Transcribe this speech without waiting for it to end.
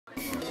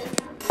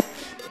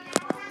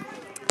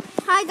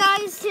Hi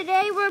guys,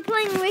 today we're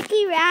playing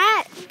Rickey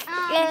Rat,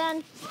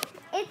 and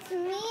it's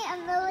me,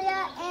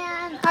 Amelia,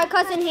 and our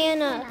cousin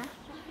Hannah.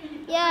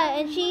 Yeah,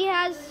 and she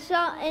has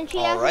All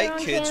right,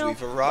 kids, channel.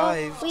 we've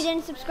arrived. Well, we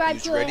didn't subscribe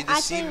Who's to ready it. to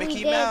see Actually, Mickey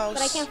we did, Mouse?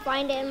 but I can't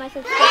find it in my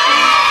subscription.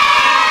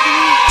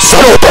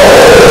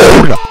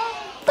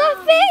 The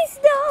face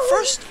though.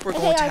 First, we're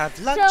going to have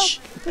lunch,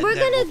 So and we're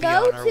then gonna we'll be go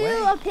on our to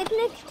way. a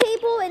picnic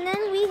table, and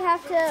then we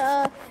have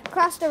to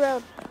cross the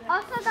road.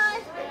 Also,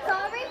 guys,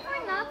 sorry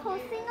for not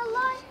posting a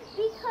lot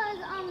because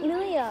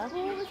Amelia,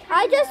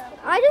 I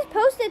just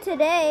posted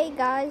today,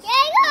 guys.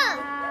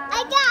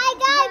 I gotta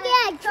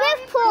get a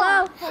drift cord.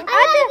 Whoa.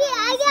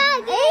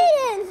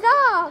 Aiden,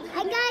 stop.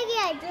 I gotta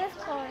get a drift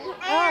cord.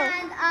 And,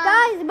 And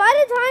guys, by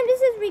the time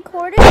this is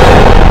recorded,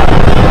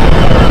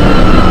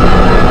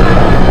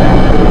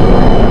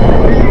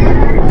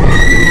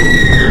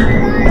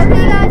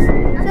 okay, guys.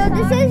 So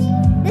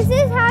this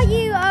is how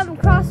you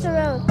cross the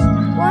road.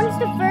 Once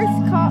the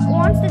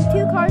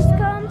two cars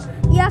come,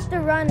 you have to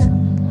run.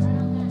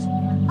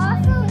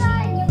 Also,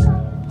 guys,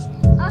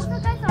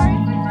 sorry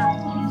for not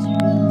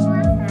posting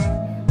last time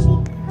because it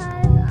was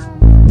kind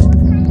of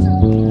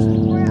busy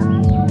for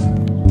us.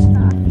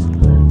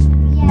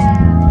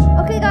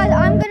 Yeah. Okay, guys,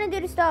 I'm gonna do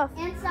the stuff.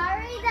 And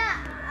sorry that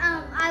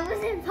I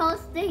wasn't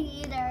posting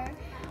either.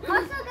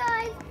 Also,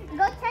 guys,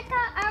 go check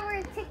out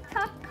our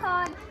TikTok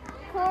called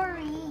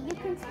Corey. You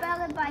can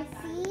spell it by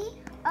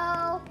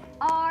C-O-R-Y,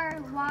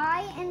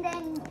 and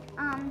then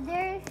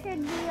there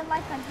should be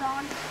like a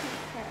dog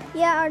picture.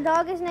 Yeah, our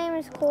dog's name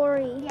is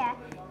Corey. Yeah,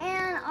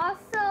 and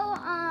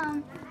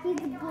also he's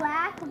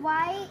black,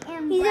 white,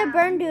 and He's brown. a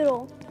burn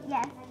doodle.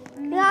 Yes.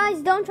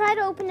 Guys, don't try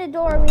to open the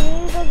door. We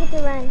need to go get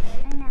the wrench.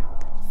 I know.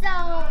 So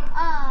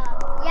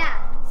yeah.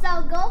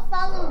 So go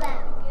follow them,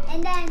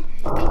 and then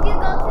if you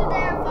go to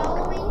their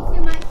followings,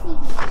 you might see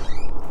me.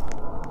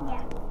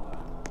 Yeah.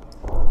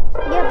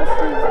 Yeah, but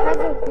she has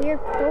a weird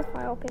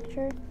profile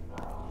picture.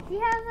 She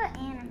has an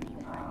anime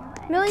one.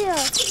 Amelia,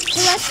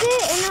 select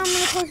it, and now I'm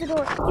gonna close the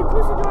door. You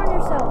close the door on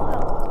yourself.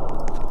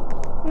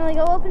 Oh.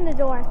 Amelia, go open the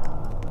door.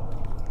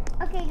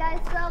 Okay, guys.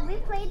 So we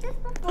played this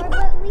before,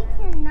 but we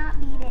cannot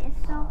beat it.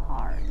 It's so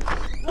hard.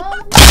 Well,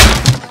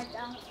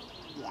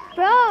 yeah.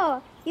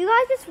 Bro, you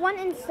guys just went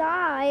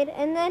inside,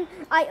 and then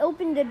I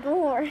opened the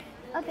door.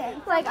 Okay.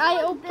 So Like,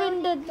 I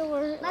opened the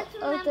door let's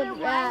of the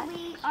remember why rat.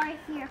 we are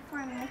here for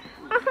Mickey.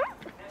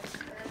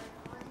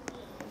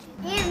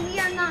 And we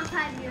are not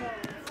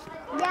 5-year-olds.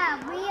 Yeah,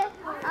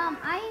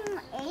 I'm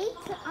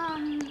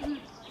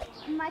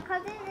 8. My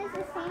cousin is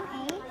the same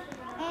age,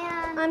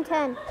 and I'm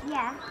 10.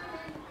 yeah.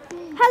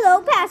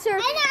 Hello, Passer.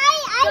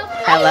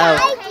 Hello,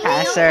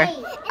 Passer.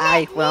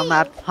 I will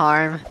not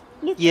harm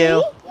you. see?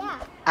 Yeah.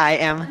 I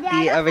am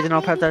the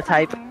original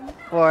prototype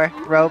for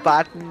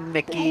Robot My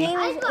Mickey. name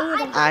is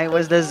Aiden. I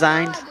was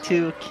designed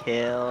to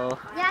kill.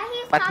 Yeah,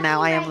 he's But talking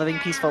now I am right living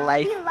now. peaceful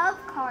life. He loves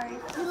cars.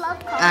 He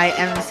loves cars. I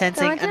am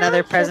sensing Don't you another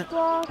like present.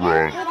 football? You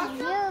like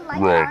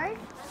cars?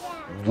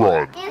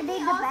 Run. Are they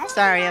the best?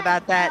 Sorry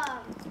about that.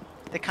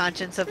 The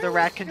conscience of the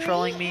rat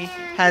controlling me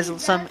has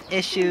some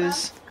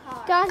issues.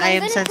 Guys, I I'm am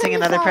gonna sensing turn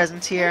this another off.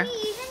 presence here. He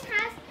even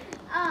has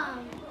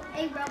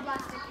a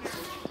Roblox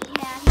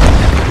account.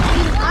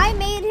 I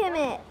made him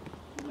it.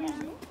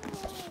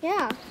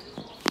 Yeah.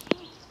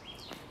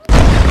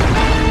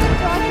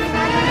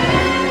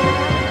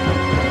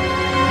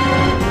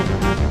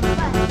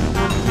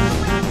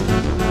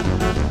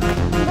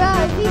 Bro,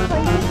 if he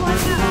plays this one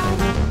time,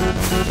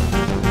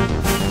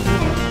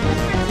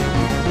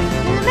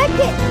 I'm gonna make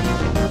it.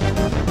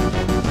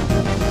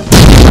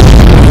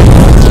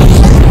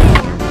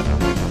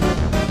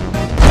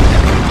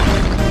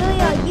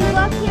 Julia, you go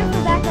up here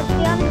for backup.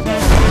 Stay on the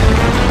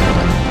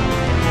table.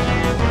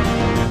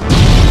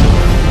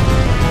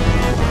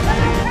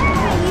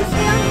 You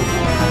stay on the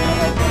table. I'm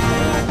gonna wait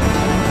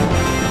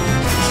for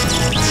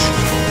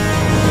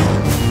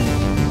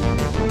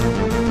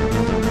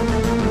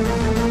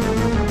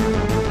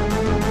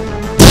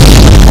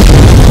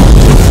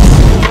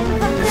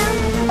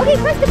Okay,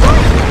 press the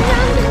button. And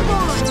now I'm gonna go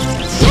on.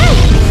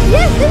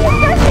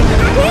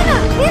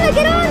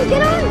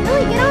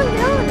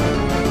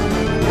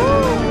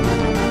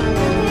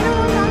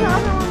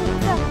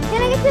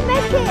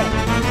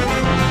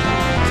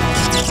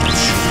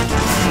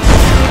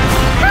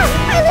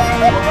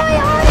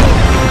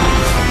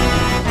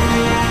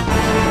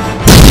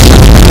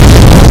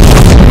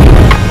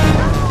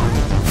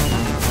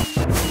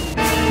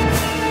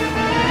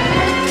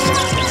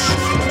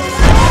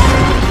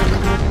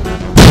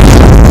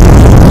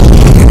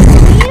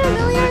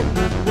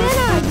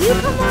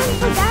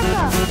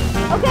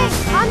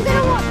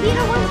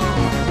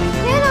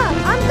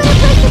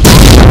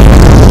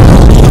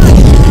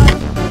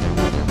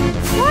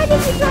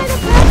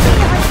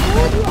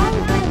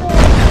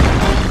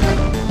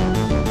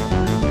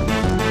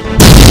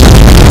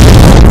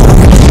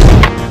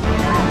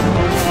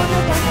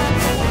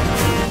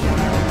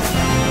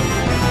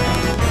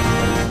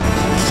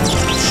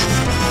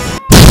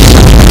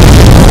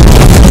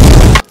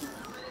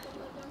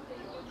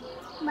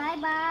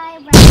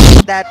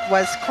 That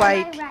was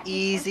quite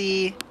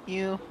easy.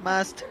 You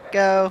must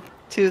go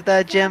to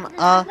the gym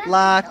a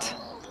lot.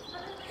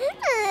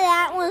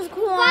 That was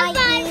quite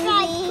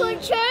easy.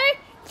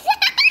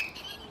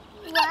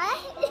 What?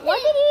 What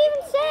did he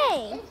even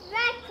say? It's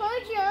rat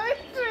culture.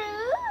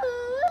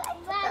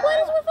 What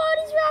is with all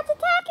these rats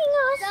attacking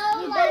us?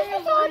 What is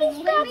with all these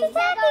rats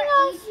attacking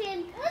us?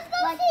 Let's go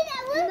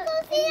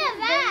see that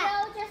rat.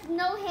 Just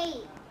no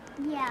hate.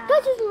 Yeah.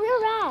 That's just a real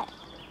rat.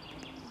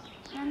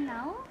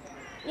 No?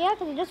 Yeah,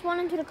 because he just went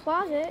into the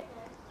closet.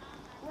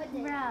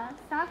 Bruh,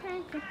 stop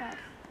trying to trick us.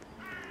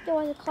 There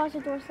was a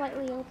closet door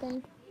slightly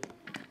open.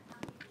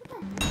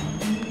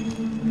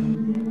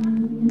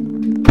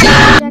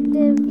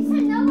 Objective. You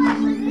said no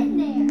one was in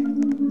there.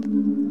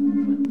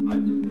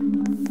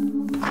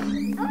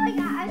 Oh my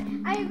god,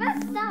 I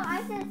messed up. I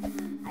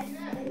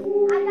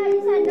thought you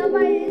said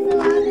nobody is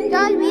allowed in.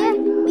 Guys,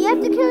 we have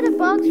to kill the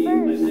bugs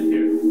first.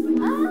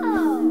 Oh.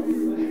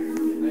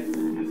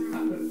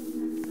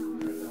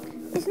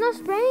 It's not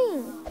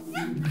spraying.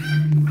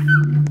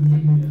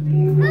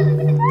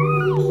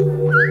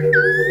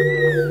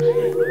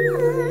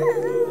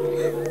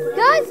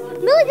 Guys,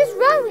 Millie, just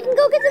run. We can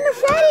go get the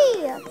machete.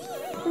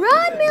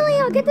 Run, Millie.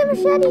 I'll get the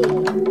machete.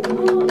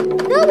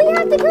 No, we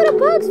have to kill the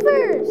bugs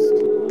first.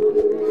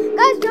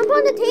 Guys, jump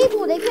on the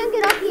table. They can't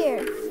get up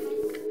here.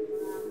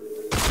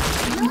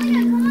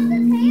 Julia, come on the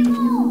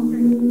table.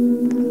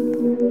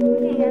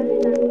 Okay,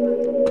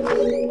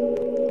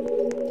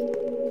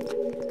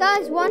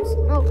 Guys,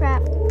 oh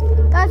crap.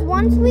 Guys,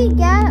 once we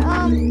get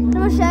the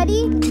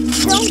machete,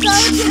 don't go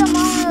to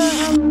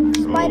the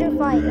spider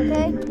fight,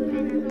 okay?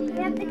 we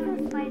have to kill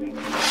spiders.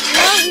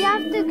 No, we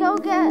have to go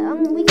get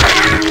we can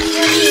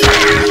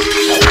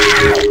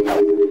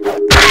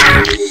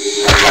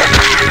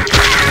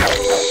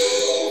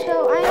So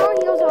I know where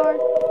heels are.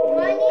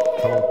 Why need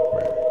him?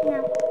 No.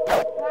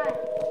 Why?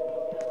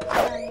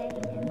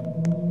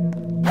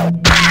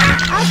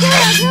 I'll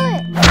kill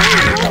it.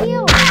 Go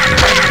heal.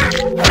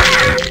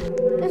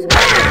 Let's go.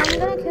 I'm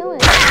gonna kill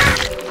it.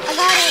 I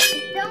got it.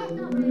 Don't.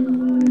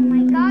 Oh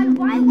my god,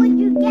 why would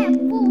you get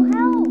full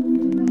health?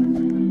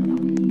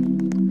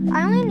 I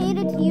only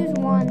needed to use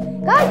one.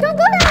 Guys, don't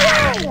go that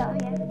way!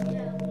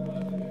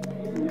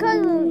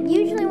 Because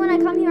usually when I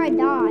come here, I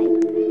die.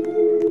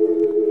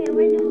 Okay,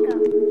 where do we go?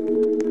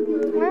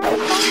 Where are we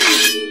going?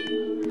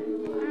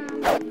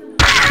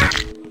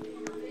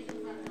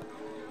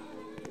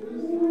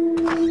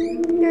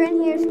 They're in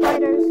here,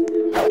 spiders.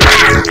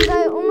 I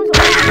almost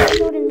always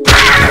killed in here.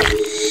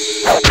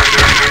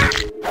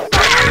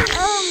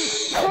 Someone,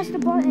 press the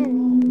button.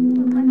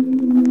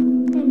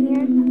 In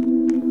here.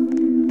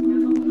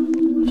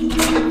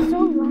 It's so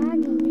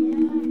laggy.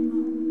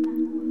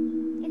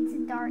 It's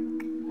dark.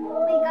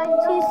 Wait, guys,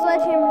 See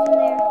sledgehammers in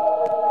there.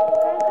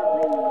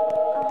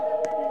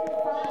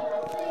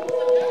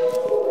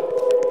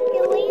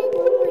 What are you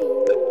doing?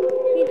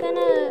 You're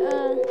gonna,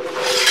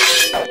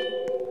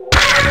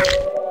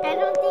 I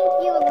don't think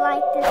you would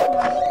like this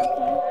one,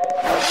 okay?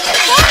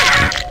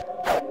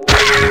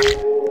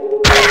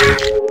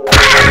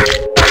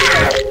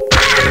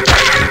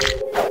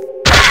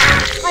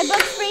 I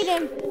bug sprayed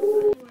him.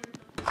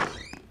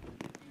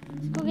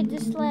 Let's go get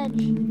this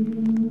sledge.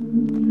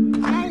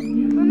 Guys,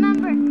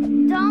 remember,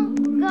 don't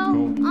go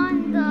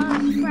on the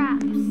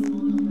traps.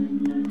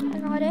 I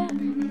got it.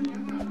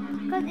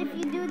 Because if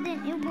you do, then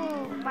it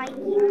will bite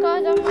you.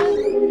 Guys, I'm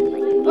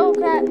gonna... Oh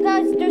crap.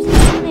 Guys, there's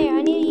stuff in there.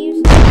 I need to use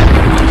it.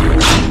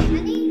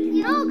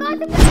 No, guys,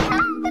 it's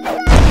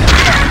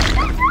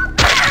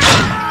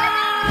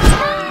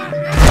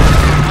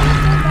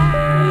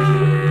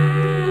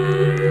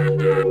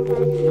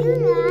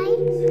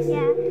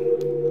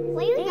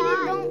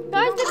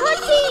Guys, the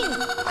cutscene!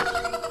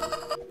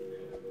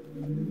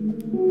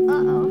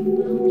 Uh-oh.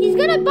 He's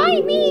gonna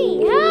bite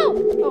me! Help!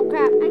 Oh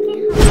crap. I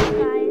can't help you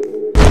guys.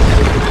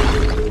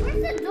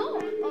 Where's the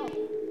door? Oh.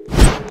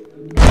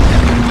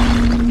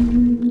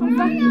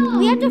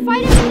 We have to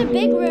fight him in the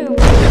big room.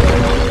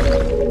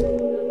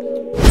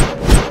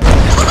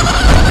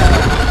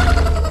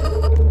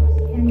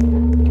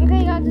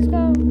 Okay, guys, let's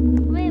go.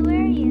 Wait,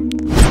 where are you?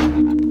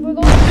 We're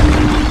going to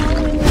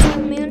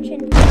the mansion.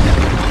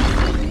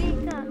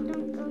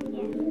 Don't go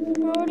yet.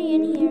 We're already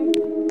in here.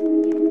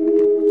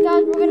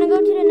 Guys, we're gonna go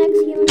to the next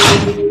healing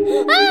station.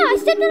 Ah! I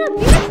stepped on a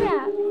bear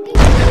trap!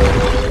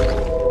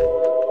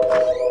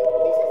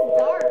 This is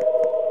dark.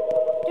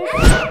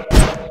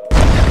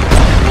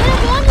 Man,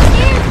 go on the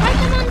stairs! Fight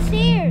them on the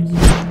stairs!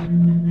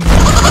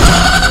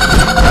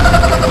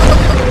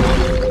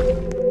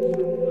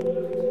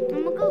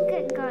 I'm gonna go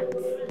get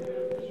guts.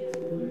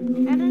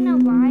 I don't know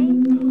why,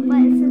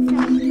 but it's the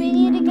same. We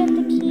need to get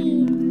the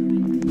key.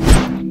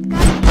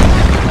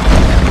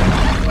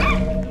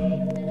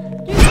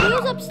 There's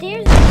wheels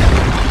upstairs in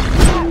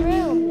that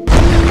room.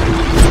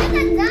 I'm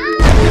gonna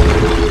die.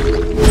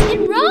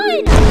 Then run!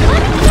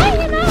 Let him fight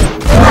him out!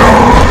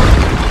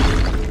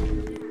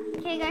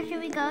 Okay, guys, should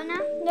we go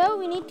now? No,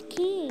 we need the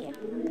key. Oh,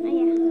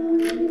 yeah.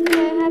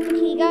 Okay, I have the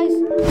key, guys.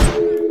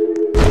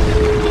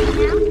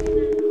 Now?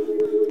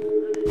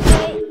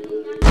 Wait.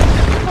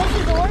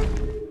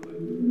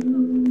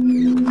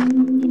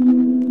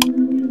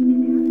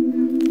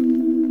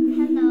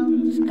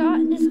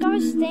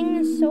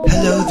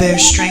 there,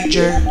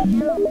 stranger.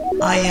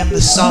 I am the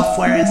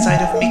software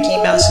inside of Mickey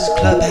Mouse's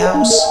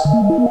clubhouse.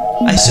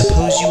 I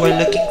suppose you are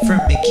looking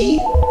for Mickey?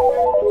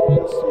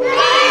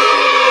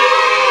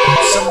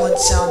 Someone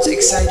sounds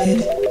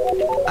excited.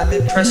 I'm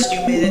impressed you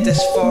made it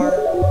this far,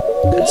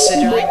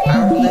 considering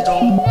our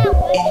little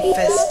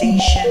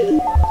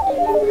infestation.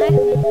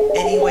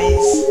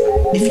 Anyways,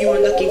 if you are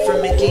looking for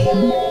Mickey,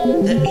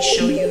 let me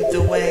show you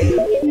the way.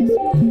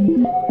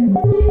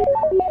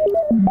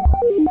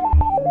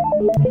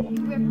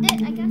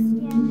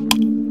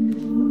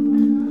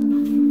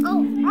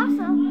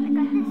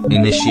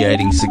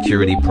 Initiating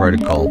security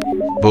protocol.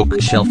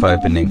 Bookshelf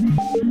opening.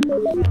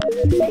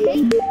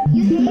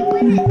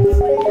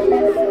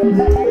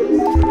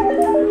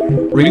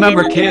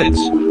 Remember, kids,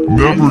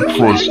 never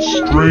trust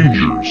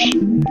strangers.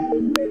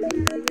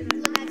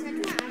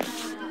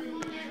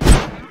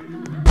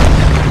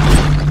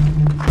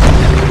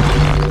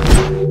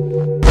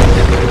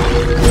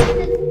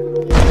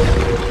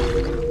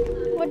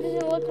 What does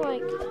it look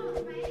like?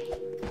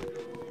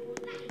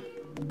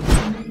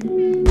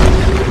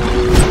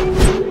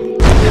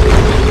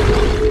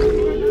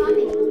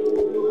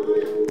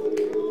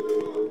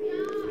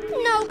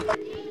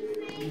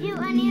 Do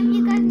any of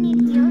you guys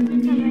need heals or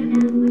something right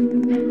now?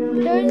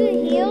 There's a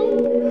heal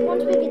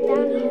once we get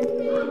down here.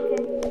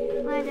 Okay.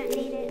 Well, I don't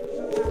need it.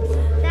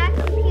 That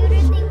computer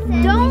thing says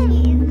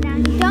Mickey is down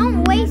here.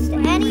 Don't waste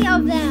any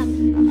of them.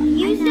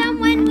 Use them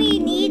when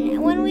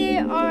we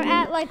are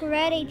at like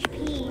red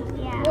HP.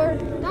 Yeah. Or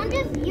Don't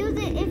just use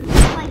it if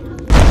you're like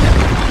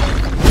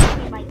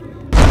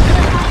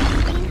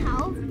green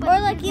health. or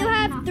like you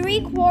have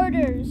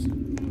 3/4.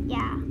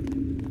 Yeah.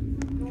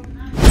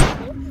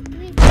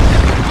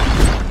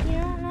 You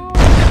don't know.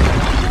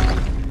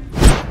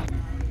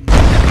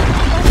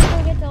 Let's go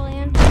get the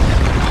lantern.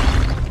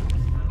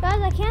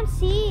 Guys, I can't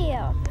see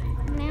you.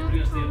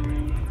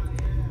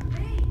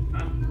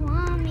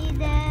 Want me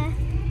there.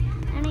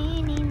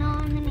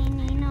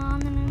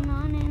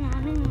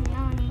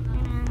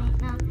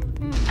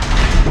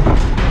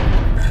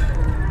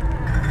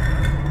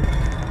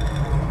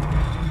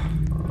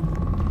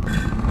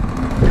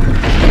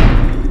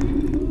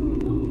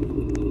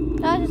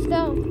 Guys, let's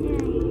go.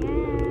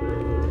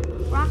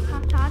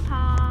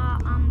 Rock-ta-ta-ta,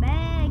 I'm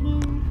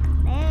begging.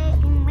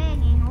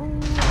 Ooh.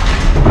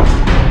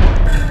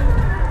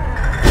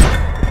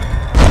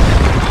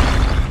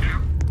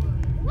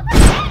 What the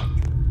heck?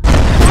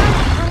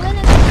 I'm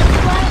gonna go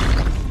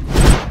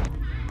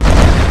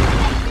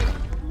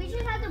We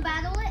should have to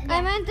battle it.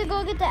 I meant to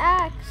go get the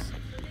axe.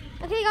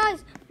 Okay,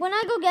 guys, when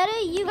I go get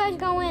it, you guys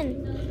go in.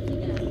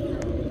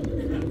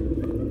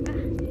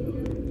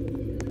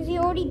 Is he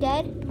already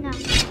dead? No.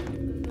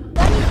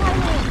 Let me fight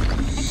him.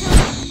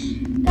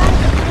 Guys,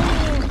 it's in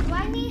here. Do I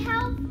need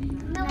help?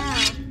 No.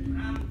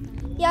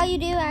 Yeah, you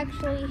do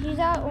actually. He's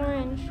at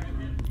orange.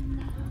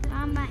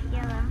 I'm at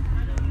yellow.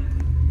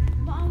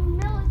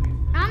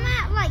 I'm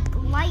at like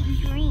light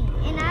green,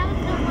 and I was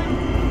the one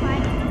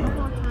fighting the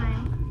whole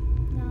time.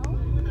 No.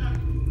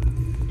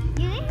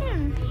 You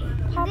didn't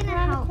Pop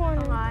around the help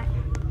corner. a lot.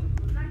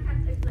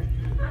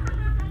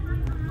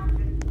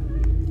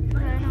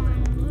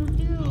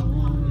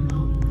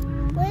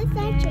 What is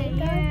that,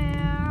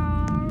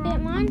 Jacob? Bit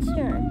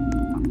monster.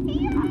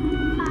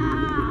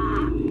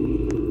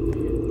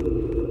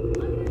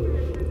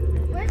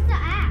 Where's the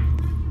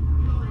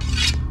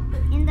axe?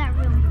 In that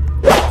room.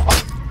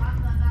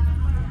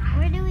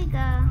 Where do we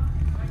go?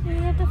 We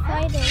have to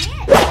fight it.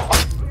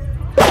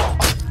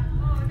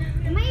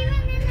 Am I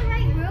even in the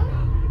right room?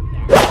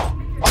 Yeah.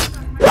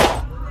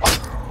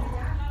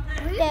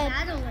 We're Dead.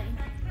 battling.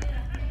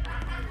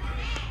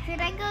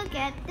 Should I go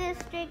get this,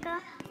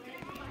 Jacob?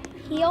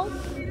 Heal?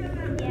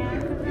 Yeah,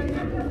 because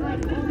I'm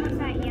like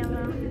almost at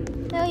yellow.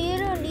 No, you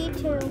don't need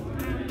to.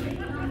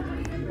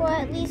 Well,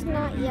 at least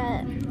not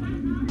yet.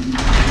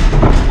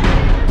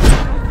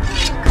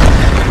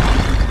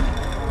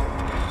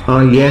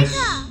 Ah yes,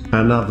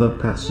 another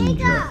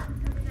passenger.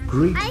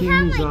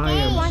 Greetings, I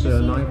am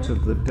Sir Knight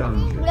of the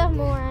Dungeon. We have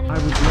more I anyway.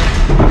 was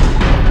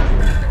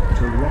left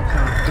to rot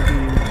after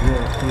being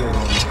brought here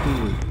on a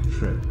field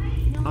trip.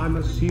 I'm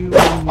assuming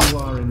you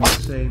are in the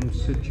same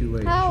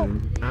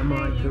situation, am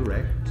I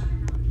correct?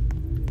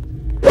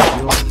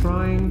 You're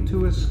trying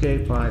to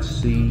escape, I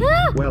see.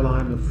 Well,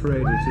 I'm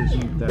afraid it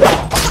isn't that.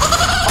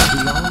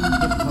 Beyond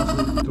the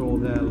puzzled door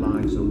there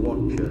lies a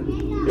watcher.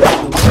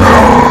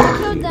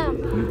 Killed them.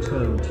 You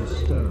turn to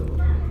stone.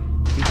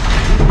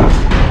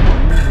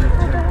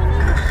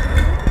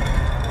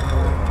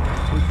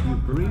 If you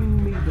bring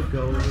me the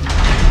golden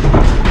I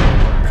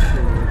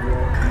shall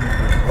reward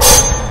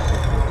you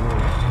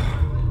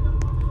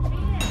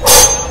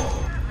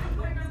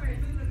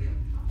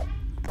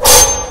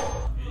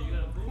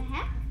The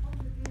heck?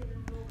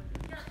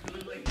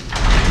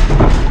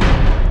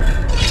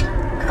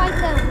 Fight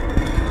them.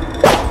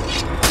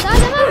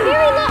 Guys, I'm at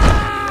very low.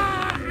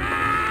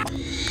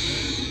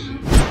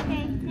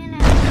 Okay,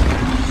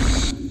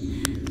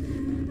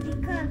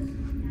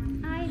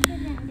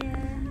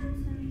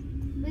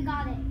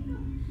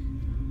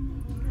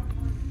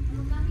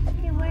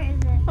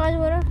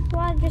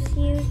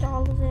 used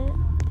all of it.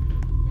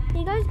 Did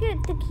you guys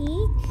get the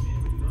key?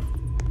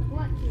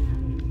 What key?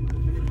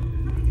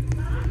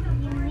 What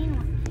do you mean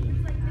what key?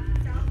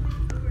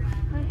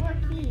 Like what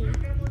key?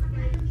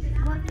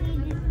 What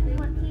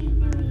key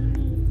do we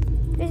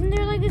need? Isn't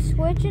there like a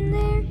switch in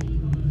there?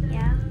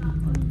 Yeah.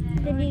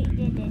 Did you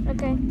did it.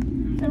 Okay.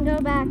 So go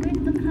back. Where's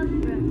the cup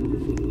room?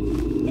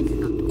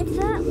 It's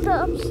at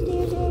the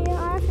upstairs area.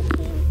 I have a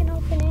key. You can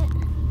open it.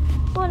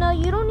 Well, no,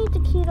 you don't need the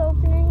key to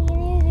open it. You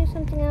need to do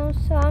something else.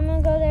 So I'm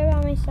gonna go there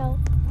by myself.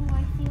 Oh,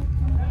 I see what's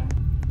in there.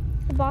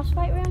 The boss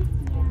fight room.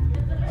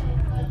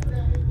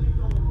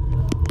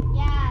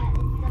 Yeah, it's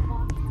the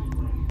boss fight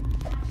room.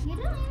 You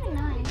don't even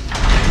know it.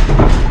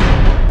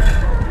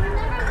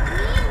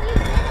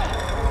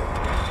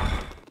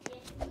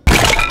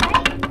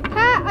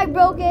 Ha! I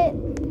broke it.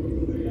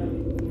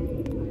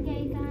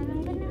 Okay, guys,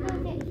 I'm gonna go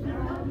get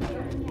heroes.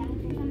 Yeah,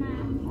 I'm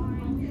at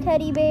orange.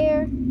 Teddy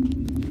bear.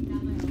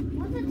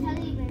 What's a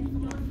teddy bear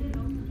supposed to do?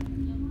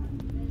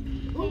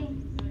 Okay.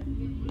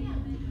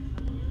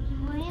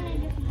 William,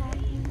 just go.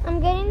 I'm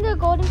getting the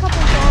golden cup of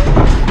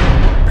flowers.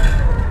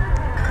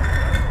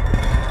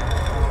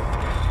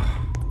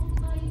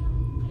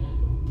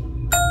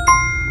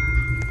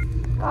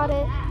 Got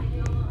it.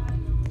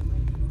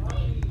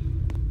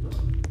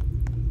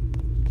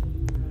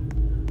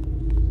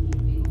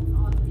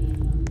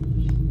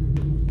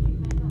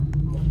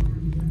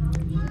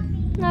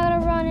 Now I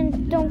gotta run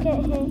and don't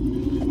get hit.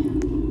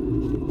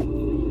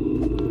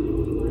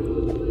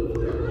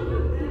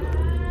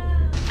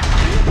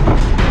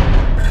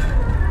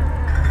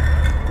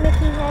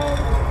 Mickey head.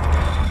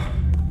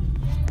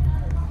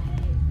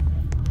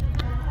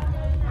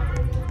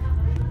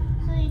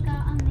 So you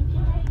got a Mickey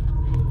head?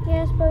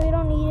 Yes, but we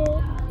don't need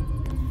it.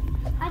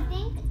 I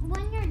think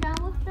when you're done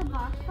with the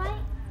boss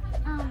fight,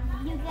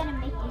 you get a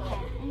Mickey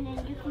head, and then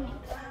you can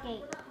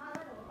escape.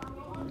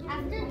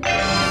 After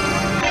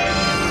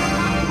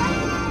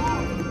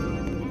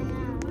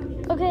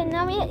Okay,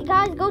 now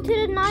guys, go to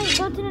the night.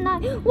 Go to the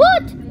night.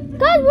 What?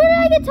 Guys, where did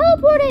I get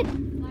teleported?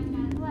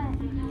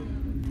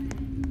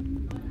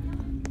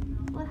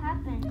 What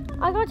happened?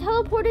 I got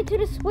teleported to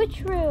the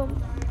switch room.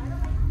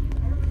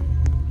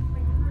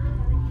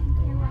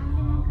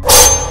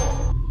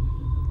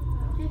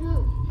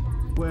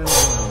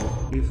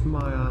 Well, if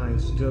my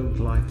eyes don't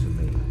lie to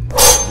me,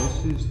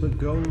 this is the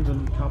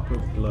golden cup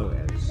of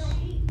Gloess.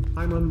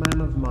 I'm a man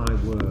of my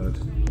word,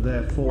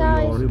 therefore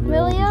Guys, your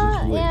reward Milia is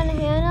and wish.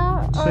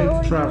 Hannah are Safe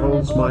already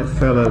travels, doing my the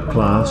fellow gold.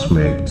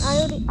 classmates.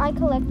 I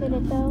collected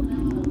it though.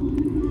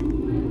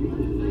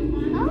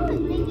 Oh, they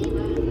gave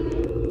me.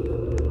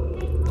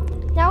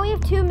 Now we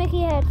have 2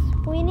 Mickey heads.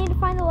 We need to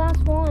find the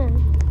last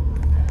one.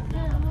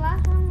 The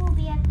last one will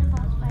be at the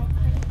boss fight,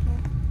 pretty sure.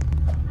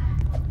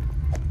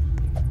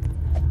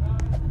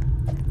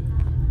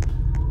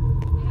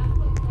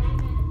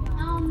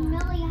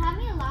 Millie, how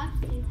many lives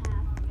do you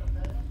have?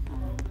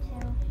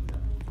 2.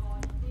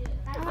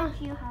 That's what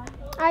you have.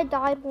 I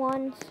died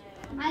once.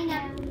 I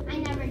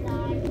never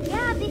died.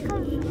 Yeah,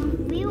 because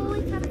we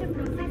always have to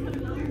protect the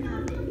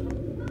camera.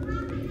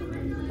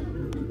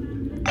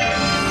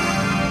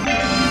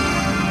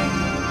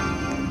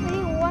 We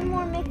need one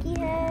more Mickey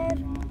head.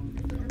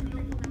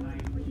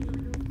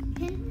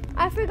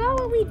 I forgot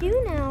what we do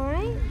now,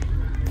 right?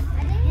 I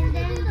think we have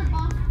to do the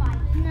boss fight.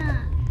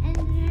 Nah, and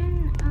then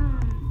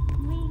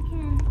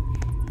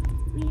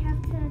we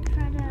have to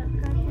try to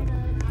go to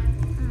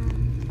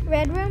the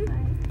Red room?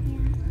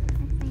 yeah,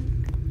 I think.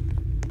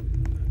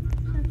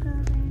 So go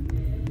there.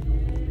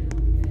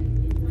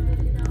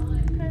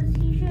 Because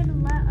he should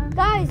let us.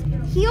 Guys,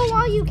 heal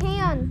while you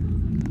can.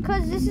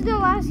 Because this is the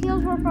last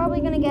heals we're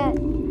probably going to get.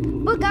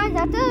 But guys,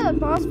 at the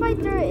boss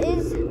fight, there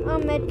is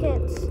med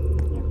kits.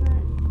 Yeah, but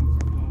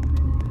it's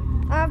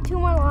okay. I have 2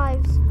 more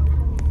lives.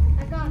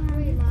 I got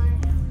 3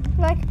 lives.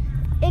 Like,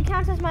 it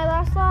counts as my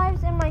last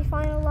lives and my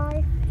final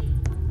life.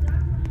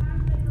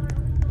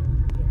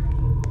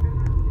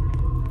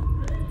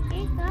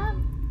 Jacob,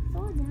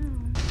 slow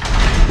down.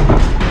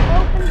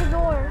 Open the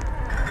door.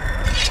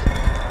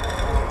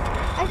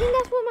 I think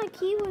that's what my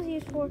key was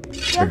used for.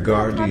 The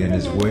Guardian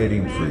is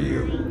waiting for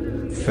you.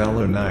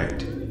 Fellow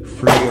Knight,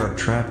 free your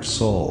trapped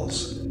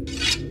souls.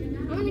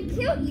 I'm gonna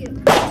kill you.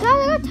 Guys,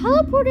 I got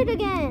teleported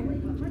again.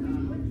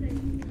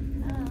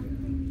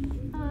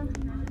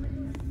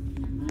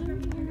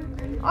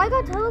 I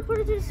got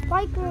teleported to the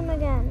spike room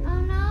again.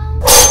 Oh no.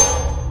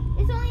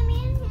 It's only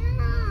me and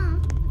Hannah.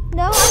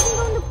 No, I can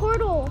go in the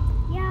portal.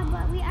 Yeah,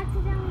 but we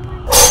accidentally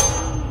went.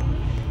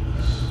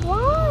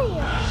 Why?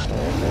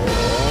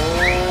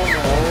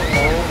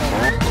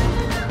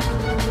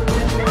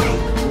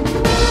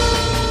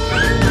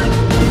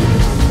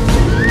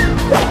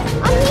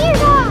 I'm here,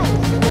 guys.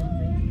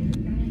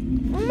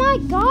 Oh my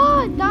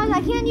god, guys,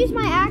 I can't use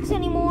my axe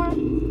anymore.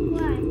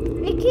 Why?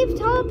 It keeps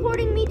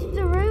teleporting me to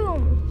the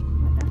room.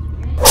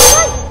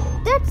 Guys,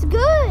 that's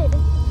good.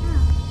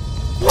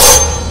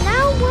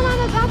 Now when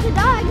I'm about to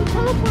die, I can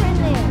teleport in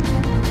there.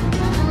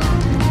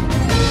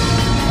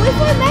 What if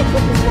my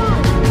medkit is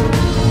gone?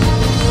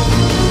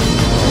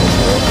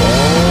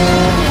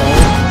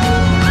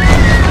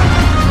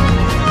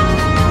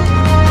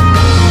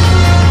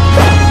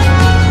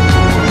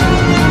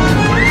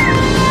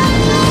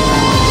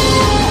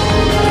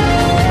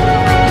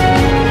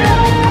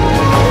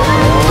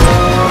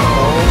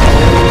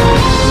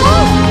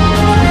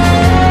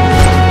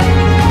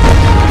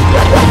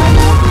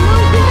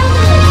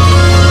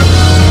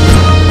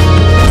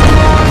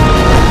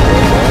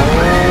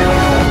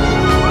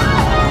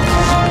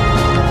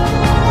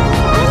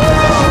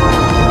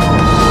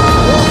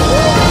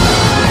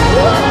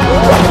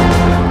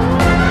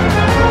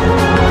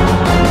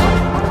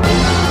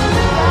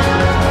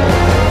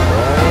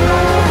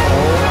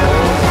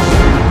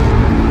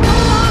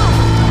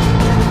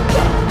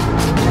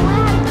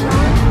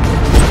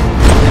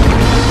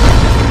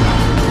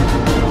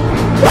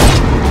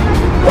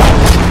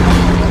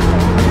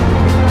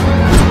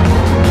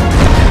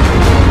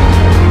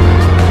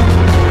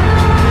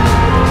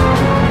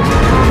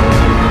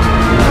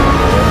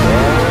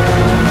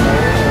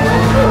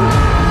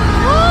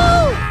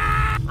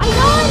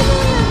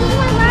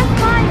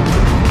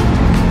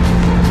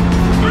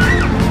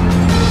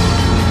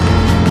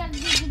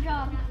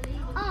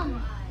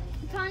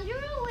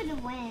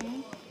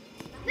 win.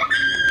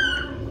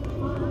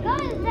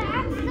 Guys, the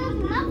axe does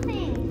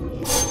nothing.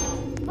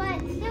 But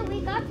still,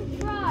 we got to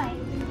try.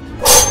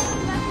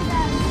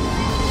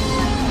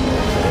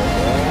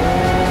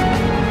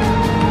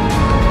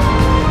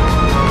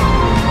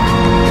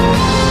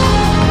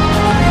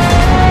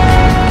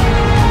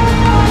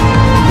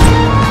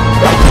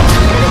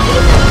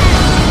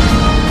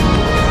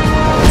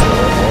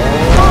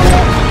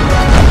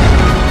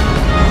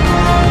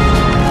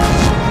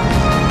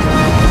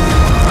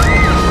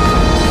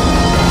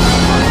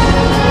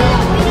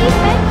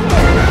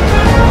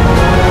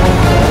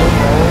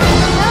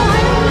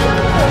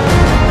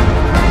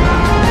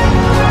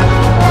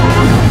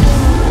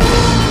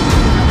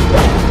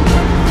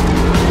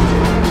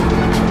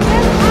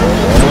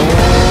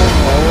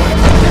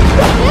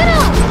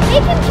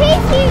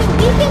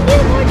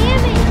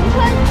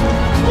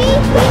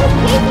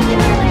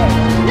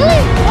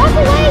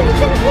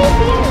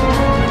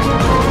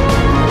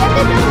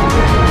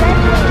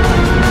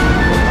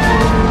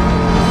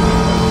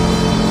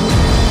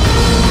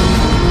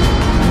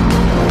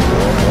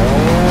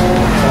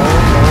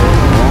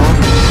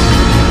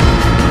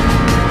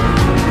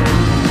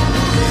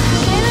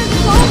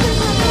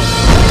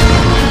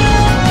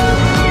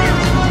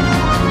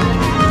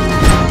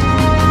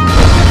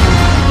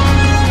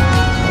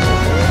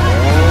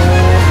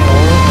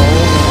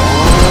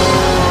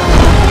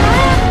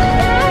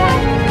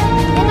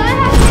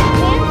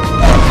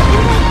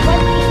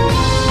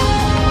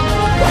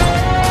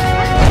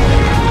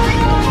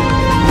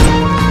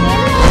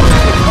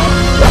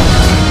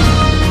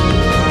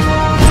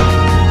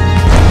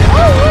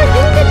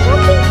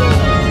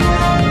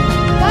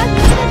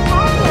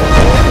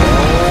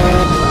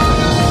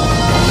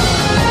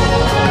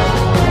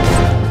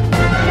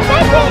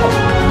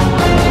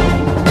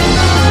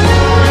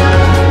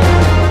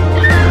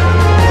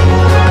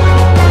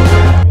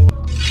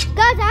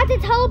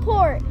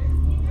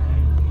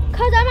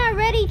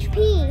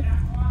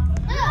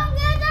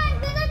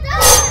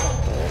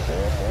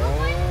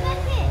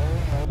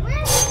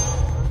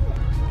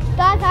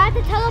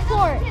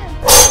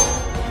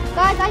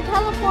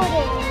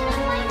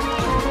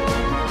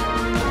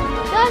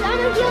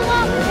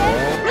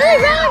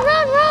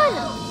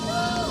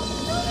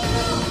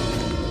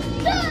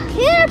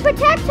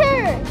 Protect her!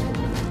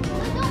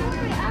 Don't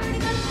worry, I already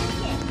got a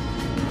ticket.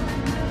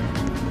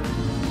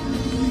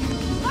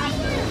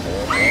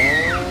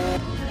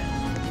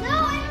 No,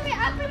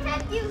 I'll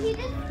protect you. He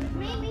just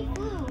made me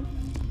flew.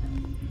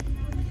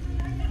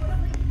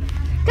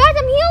 Guys,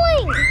 I'm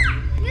healing!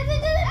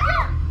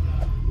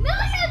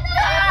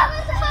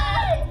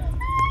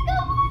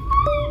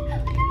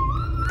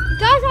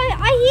 Guys, I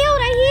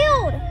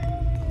healed!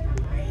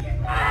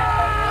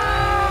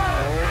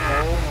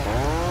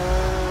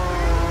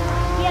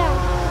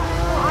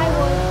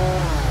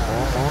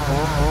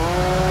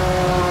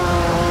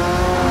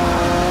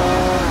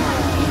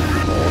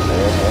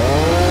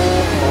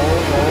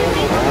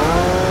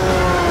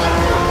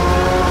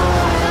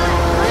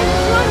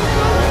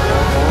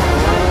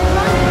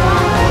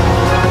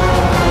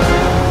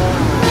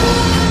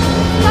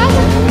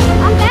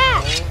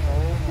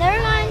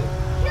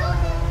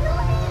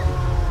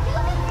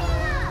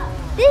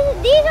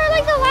 These are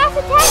like the last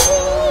attacks we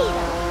need.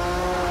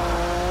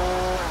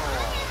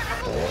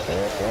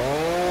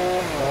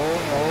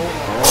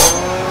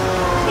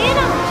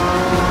 Phantom,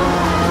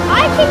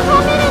 I can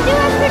come in and do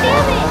extra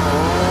damage.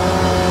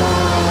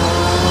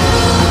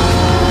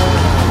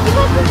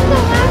 Because this is the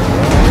last thing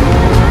we need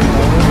to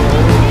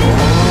do.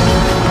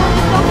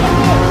 Don't get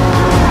hit.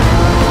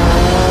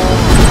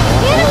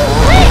 Phantom,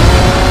 split!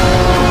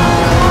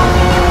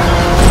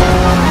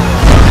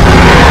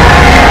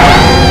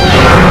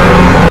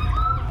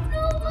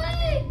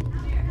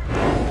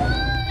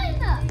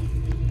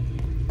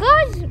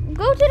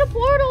 Go to the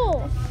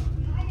portal!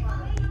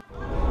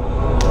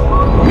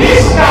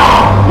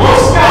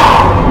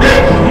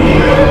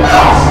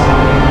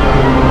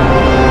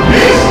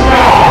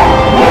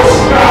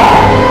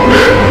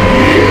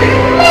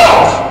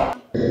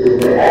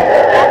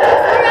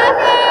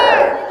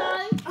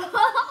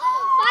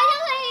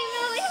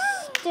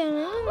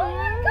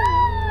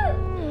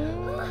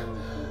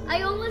 I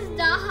almost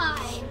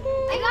died.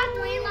 I got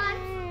 3 lives.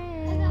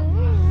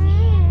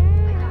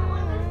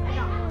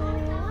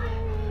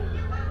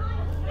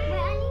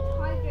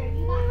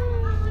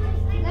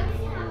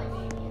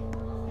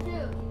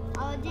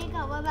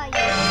 What about you?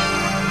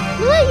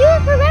 Lily, you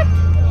were correct.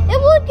 It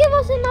would give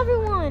us another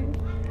one.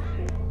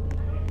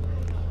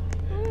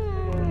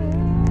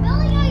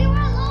 Lilia, you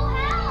are low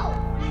health.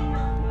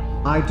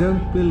 I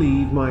don't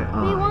believe my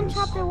We won eyes.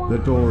 chapter 1. The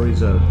door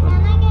is open.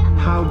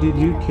 How did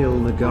you kill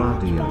the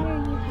Guardian?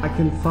 I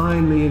can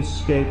finally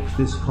escape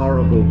this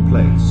horrible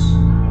place.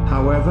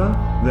 However,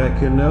 there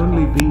can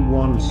only be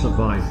one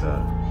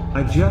survivor.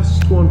 I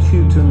just want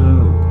you to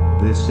know,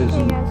 this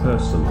isn't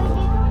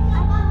personal.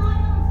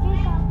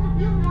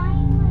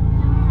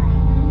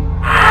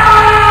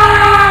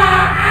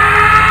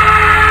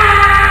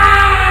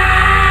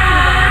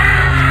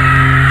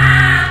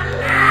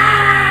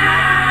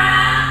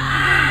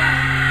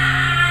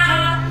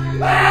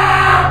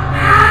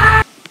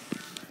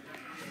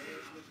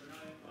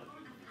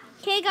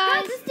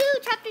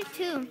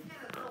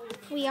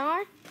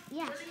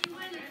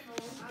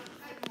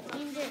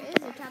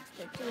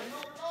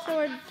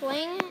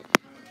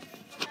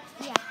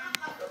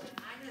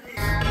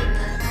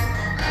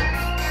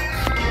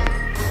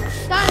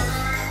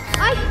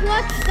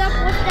 clutched up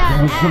with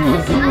that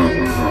ass.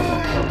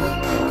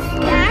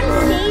 That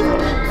saved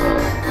me.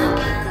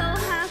 So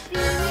happy.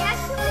 We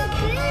actually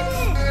did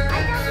it. I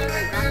thought we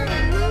were gonna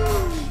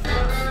lose.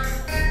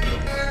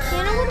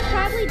 Hannah would have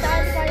probably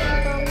died if I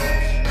didn't go.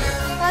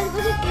 Guys,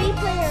 look at 3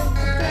 players.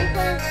 3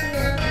 players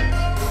here.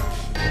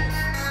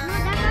 No,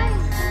 that guy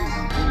is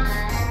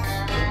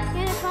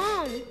Hannah,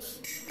 come.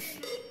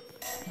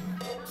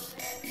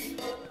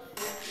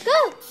 Go!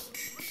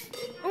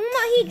 Oh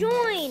my, he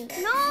joined.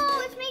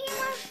 no, it's making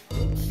my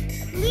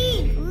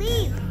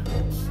leave.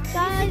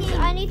 Guys,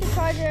 I need to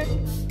charge her.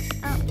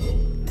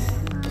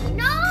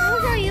 No. How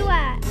much are you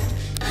at?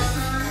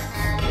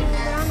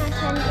 I'm at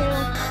 10 too.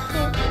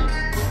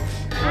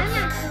 I'm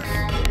not.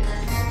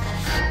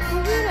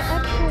 We'll do the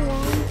extra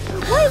one.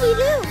 Wait, we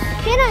do.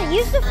 Hannah,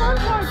 use the phone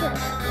charger.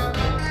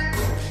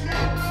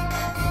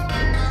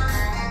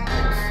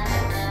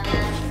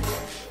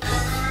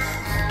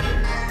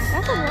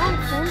 That's a long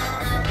phone charger.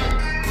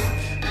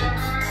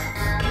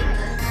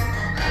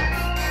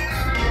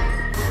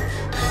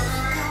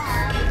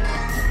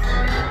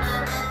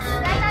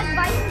 That guy's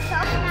by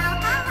himself now.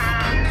 Haha.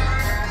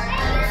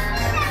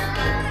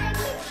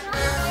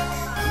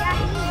 Yeah,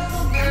 he is.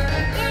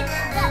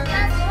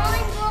 That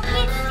rolling ball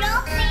keeps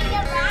jumping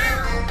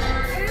around.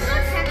 Are you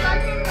gonna check on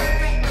him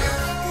right now?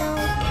 No.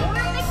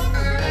 We're making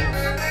a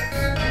video,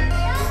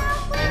 remember?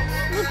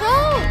 Well, go!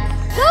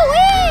 Go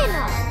in!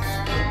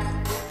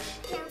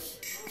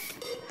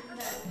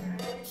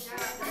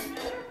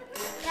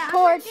 Yeah,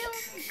 Torch.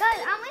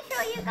 Guys, I'm gonna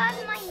show you guys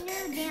my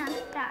new dance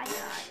that I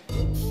got.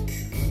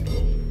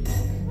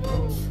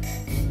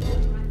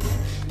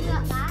 You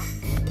got that?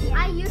 I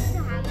used to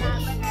have that,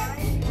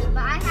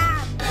 but I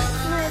have.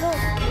 No, look.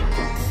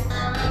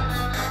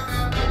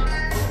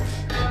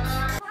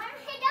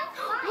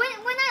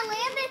 When I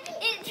landed,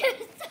 it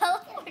just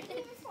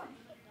teleported.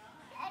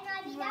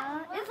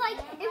 It's like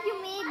if you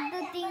made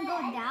the thing go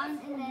down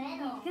and then it's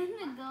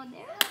gonna go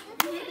there.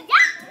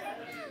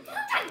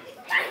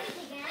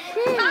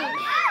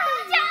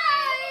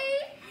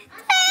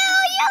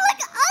 Tail, you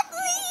look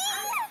ugly.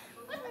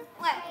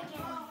 What?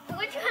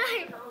 Which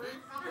one?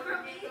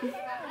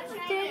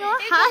 Can I go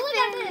half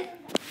in?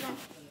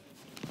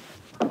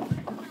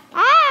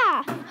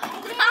 Ah!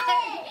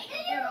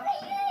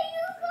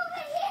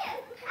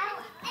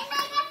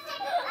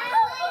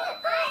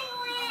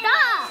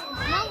 Stop!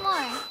 No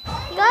more.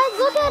 Guys,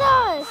 look at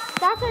us.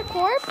 That's our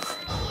corpse.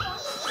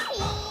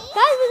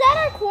 Guys, was that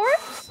our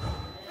corpse?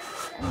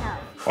 No.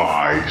 I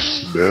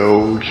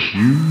smell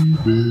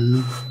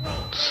humans.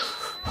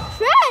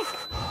 Shrek!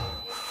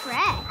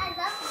 Fred.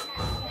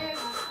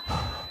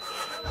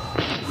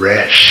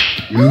 Fresh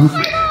humans.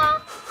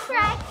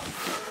 Shrek.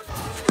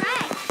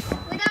 Shrek.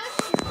 Wait, that was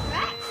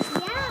Shrek?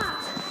 Yeah.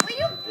 Where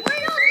you go?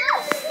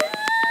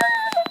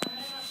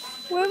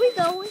 Where are we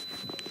going?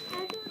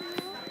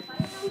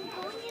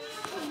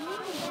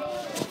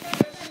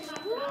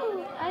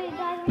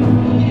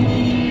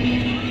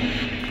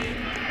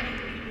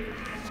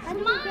 Come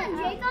on,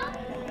 Jacob.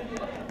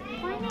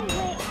 Find a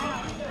way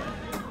out.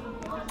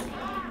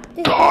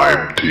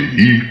 Time to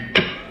eat.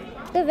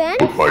 The vent?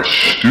 But my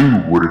stew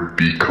wouldn't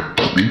be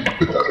complete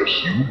without a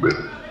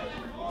human.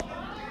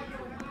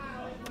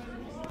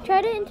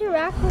 Try to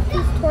interact with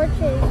these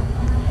torches.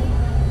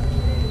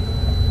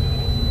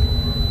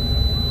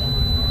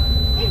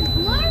 It's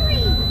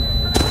blurry.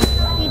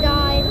 He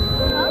died.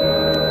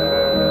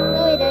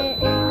 No, he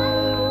didn't.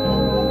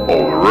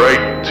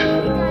 Alright.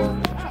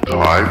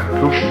 Time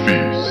to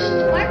feast.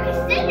 Where are we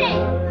sitting?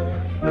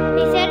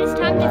 He said it's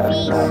time to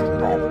feast.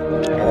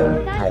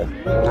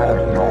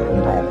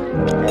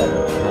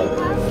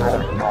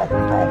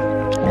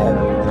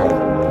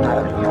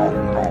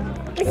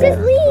 It says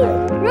leave!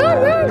 Run,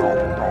 run!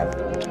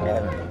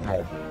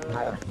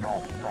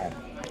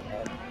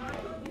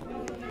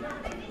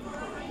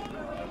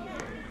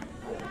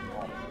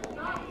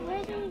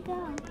 Where did we go?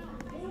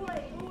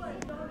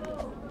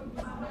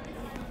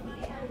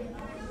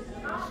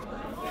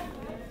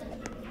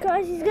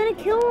 Guys, he's gonna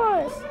kill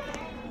us.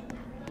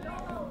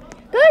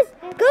 Guys,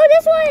 go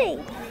this way!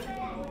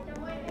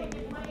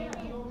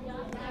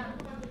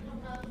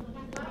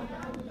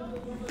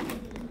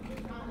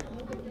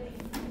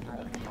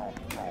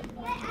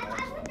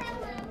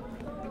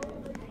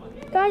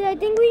 Guys, I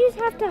think we just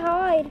have to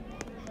hide.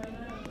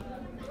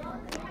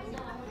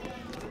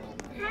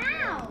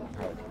 How?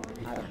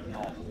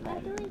 How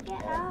do we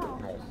get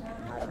out? We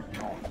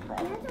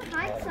have to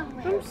hide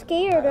somewhere. I'm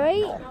scared,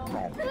 right?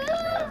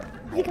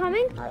 Is he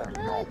coming?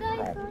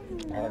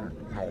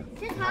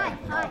 Just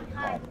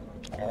hide.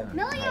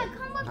 Milia,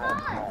 come with us.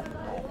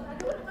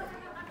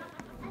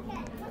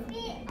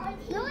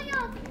 Milia,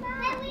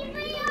 let's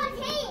be on a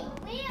team.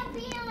 We don't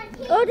be on a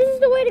team. Oh, this is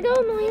the way to go,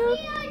 Malia.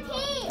 Be on a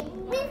team.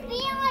 Let's be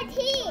on a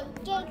team,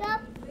 Jacob.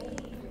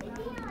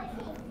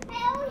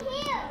 Hey, over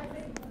here.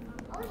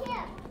 Over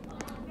here.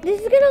 This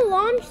is gonna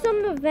launch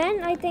some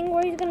event, I think,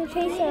 where he's gonna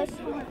chase us.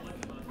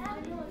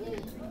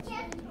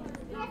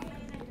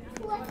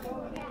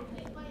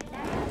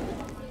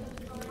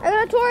 I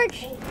got a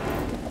torch.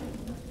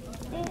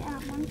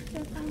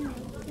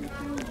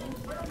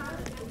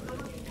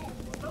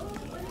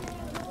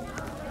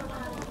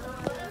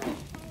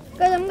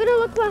 Guys, I'm gonna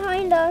look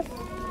behind us.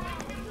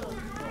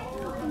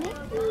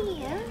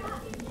 Mickey.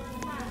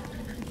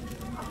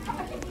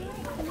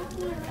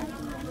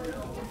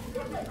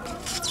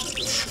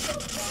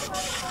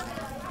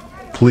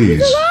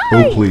 Please,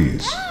 oh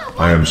please,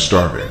 I am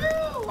starving. No,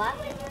 why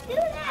would you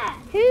do that?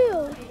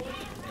 Who?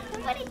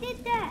 Somebody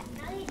did that.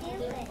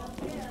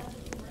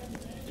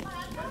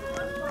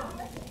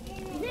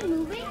 Is it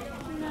moving?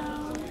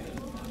 No.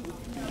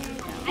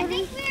 I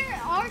think we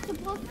are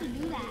supposed to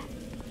do that.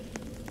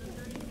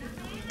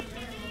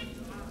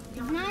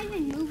 It's not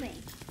even moving.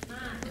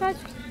 Guys,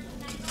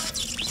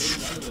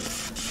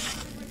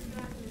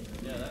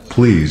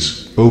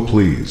 Please, oh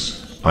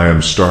please, I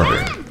am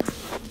starving.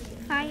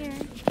 Fire.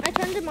 I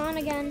turned him on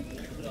again.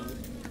 Yeah,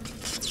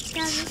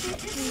 this is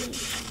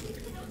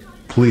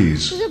sweet.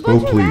 Please, There's a oh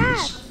bunch of please,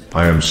 rats.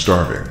 I am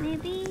starving.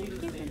 Maybe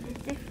there's a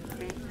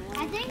different.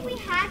 I think we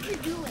had to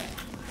do it,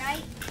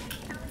 right?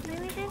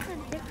 Maybe there's a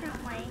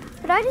different way.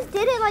 But I just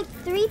did it like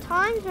 3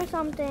 times or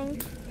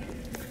something.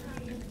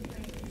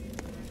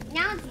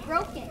 Now it's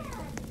broken.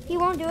 He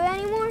won't do it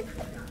anymore? No,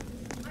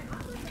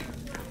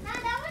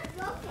 that was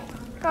broken.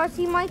 Guys,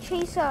 he might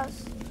chase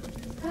us.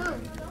 Who?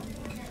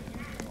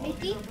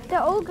 Mickey?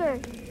 The ogre.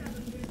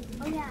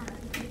 Oh yeah.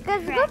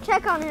 Guys, go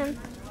check on him.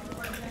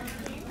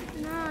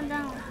 No,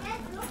 don't.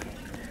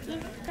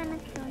 He's gonna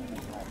kill you.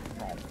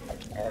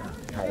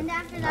 And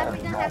after that, we're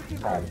gonna have to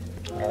go.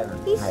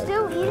 He's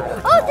still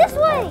eating. Oh, this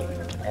way!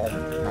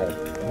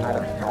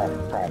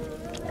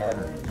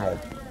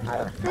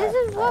 This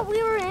is what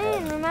we were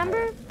in,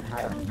 remember?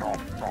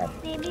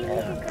 Maybe we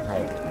should go.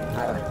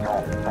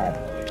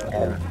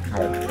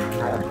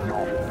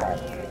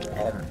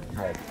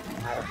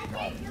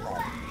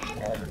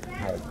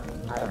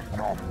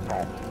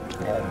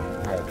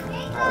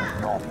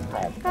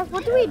 Guys,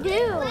 what do we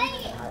do?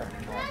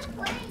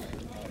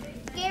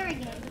 Scary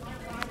game.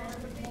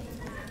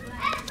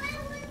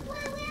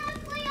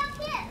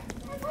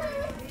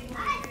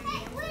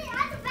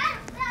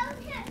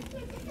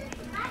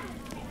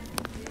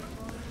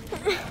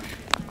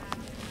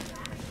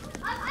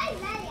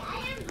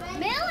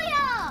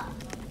 Melia!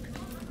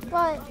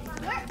 What?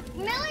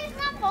 Millia's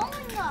not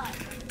following us.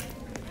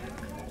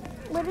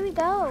 Where do we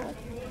go?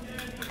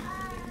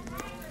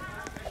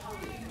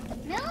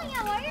 Melia,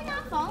 why are you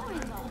not following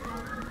us?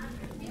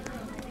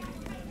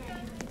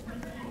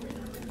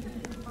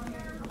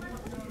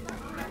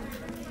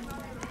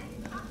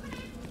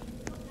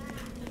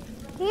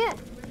 Yeah.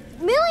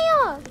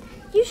 Milia!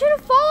 You should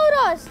have followed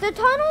us. The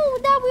tunnel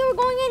that we were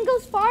going in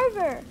goes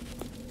farther.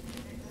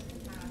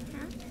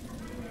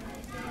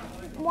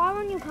 Why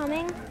weren't you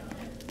coming?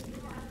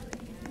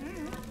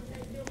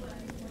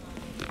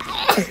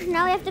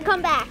 Now we have to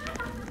come back.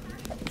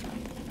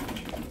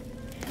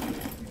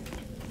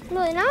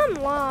 No, now I'm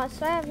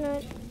lost. I have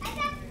no...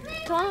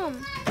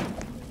 Come.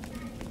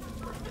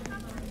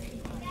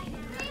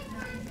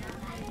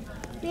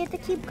 We have to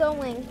keep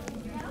going.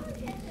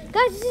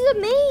 Guys, this is a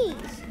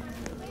maze.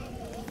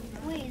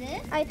 Wait,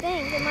 this? I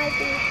think it might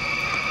be.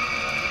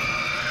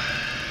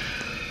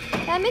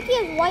 That Mickey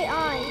has white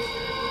eyes.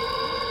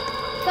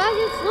 Guys,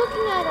 it's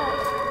looking at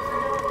us.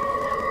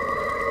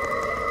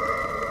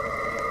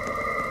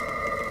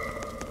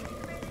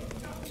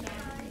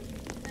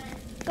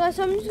 Guys,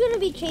 someone's gonna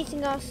be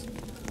chasing us.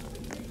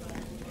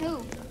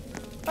 Who?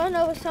 I don't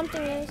know what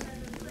something is.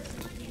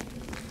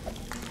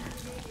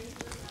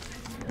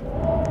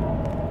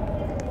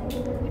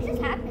 What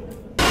just happened?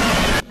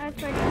 I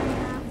tried turning it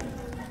off.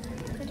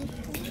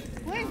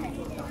 Where is it?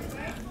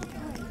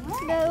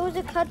 No, it was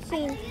a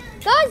cutscene.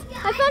 Guys,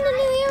 I found a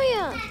new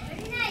area.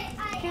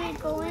 Can we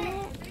go in it?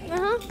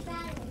 Uh-huh.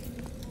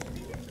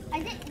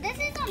 This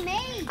is a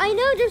maze. I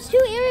know, there's 2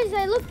 areas.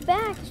 I looked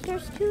back.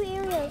 There's 2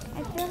 areas.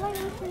 I feel like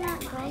we should not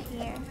go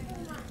here.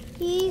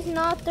 He's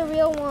not the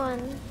real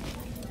one.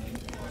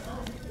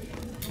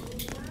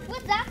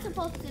 What's that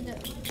supposed to do?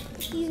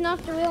 He's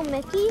not the real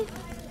Mickey.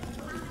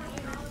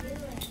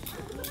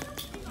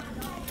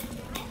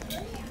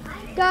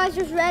 Guys,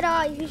 there's red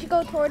eyes. We should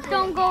go towards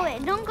Don't it. go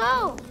in. Don't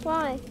go.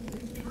 Why?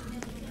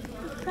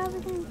 It's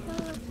probably gonna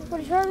kill us. But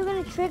it's probably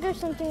going to trigger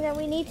something that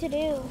we need to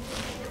do.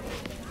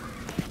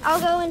 I'll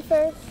go in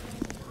first.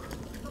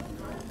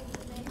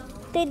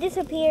 They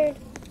disappeared.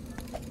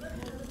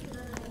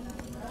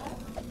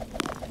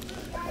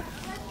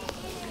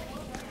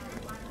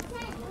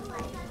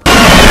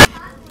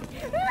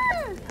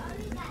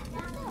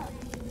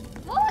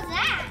 What was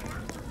that?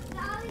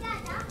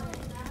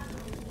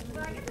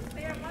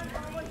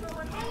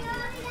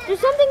 There's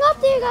something up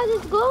there, guys.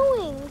 It's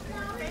glowing.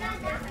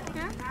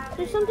 Huh?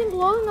 There's something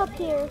glowing up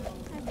here.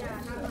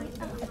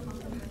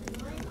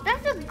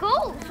 That's a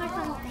ghost or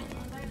something.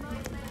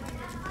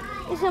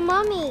 It's a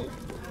mummy.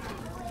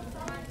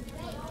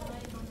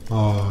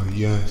 Ah,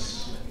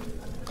 yes.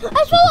 I So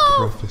fell the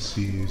off.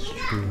 prophecy is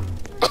true.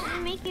 Did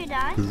it make you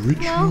die? The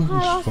ritual I was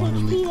lost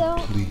finally HP though.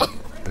 complete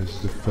as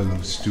the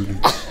fellow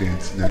student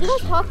stands Did next you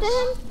to talk to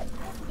us. him?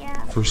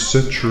 Yeah. For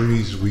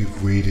centuries,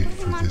 we've waited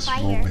for I'm on this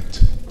fire.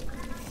 moment.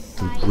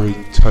 The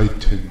great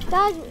Titan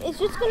Guys, it's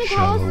just going to tell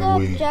shall us the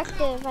awake.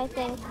 objective, I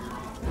think.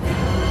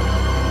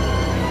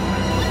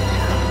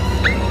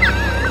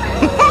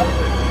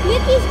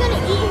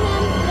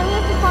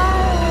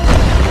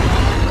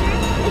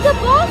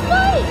 boss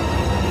fight!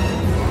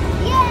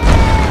 Yeah!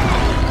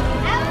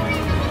 I was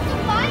in the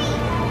fight.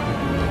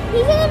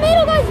 He's in the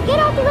middle, guys. Get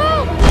out the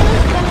red.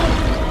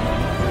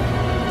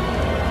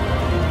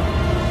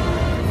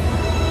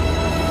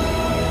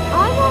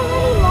 I'm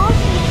already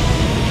lost.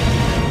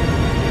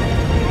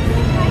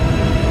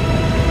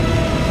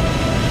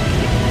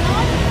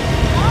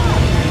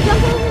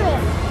 Jump over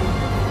it.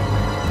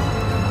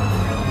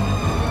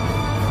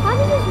 How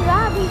does this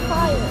rat be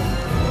fire?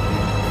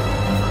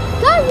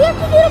 Guys, we have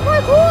to do the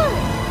parkour.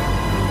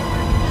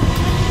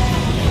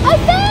 I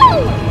fell.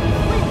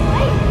 Wait,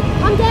 what?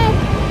 I'm dead.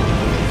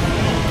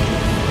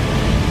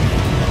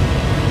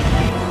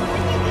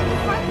 When you do the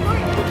parkour,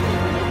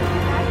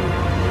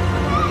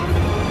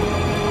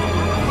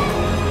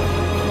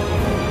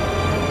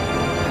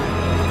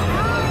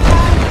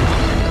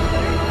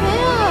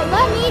 Hannah,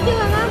 let me do it.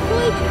 I'm on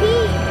full HP.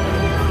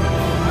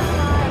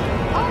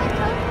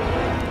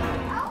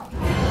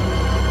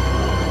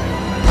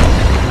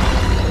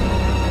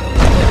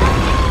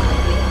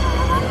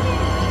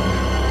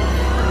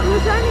 We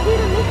were trying to do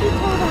the Mickey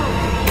totem.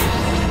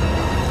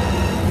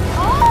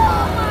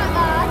 Oh my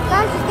god.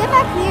 Guys, just get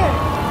back here.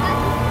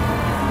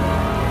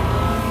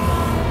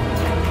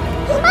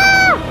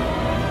 Ah!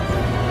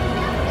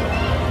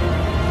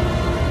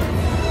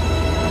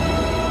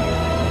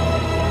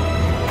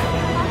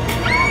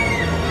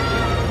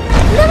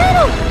 In the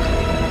middle!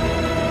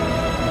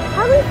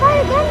 How do we fight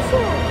against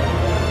him?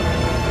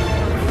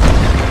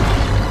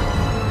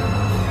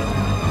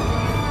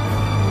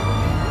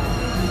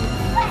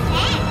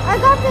 I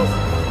got this.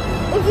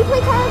 If you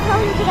play Tyler Pro,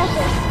 you can get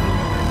this.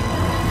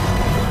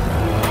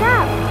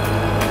 Crap.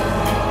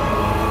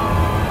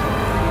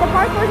 The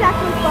parkour's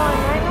actually fun,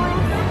 right, Noah?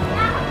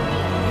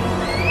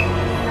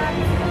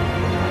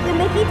 The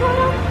Mickey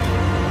totem?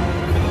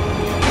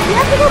 You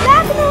have to go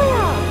back,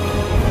 Noah!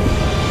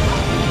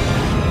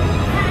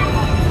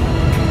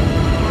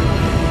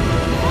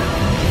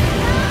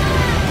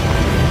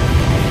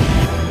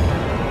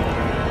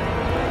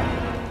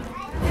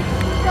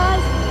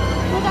 Guys,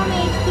 look at my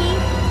HP.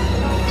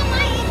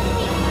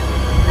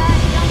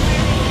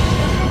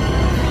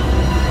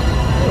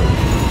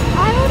 I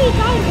already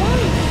died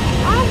once.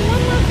 I have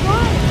one left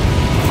life.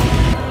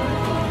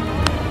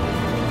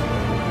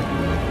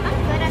 I'm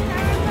good at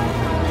Tyler Pro,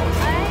 so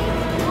I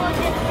will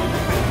just do the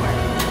parkour.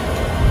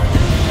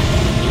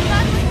 You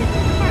guys want to do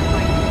the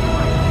parkour if you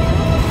want to,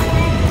 and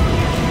then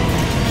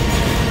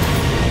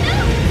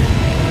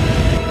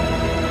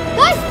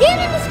Guys, stand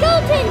in the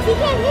skeletons. He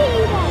can't hit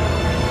you then.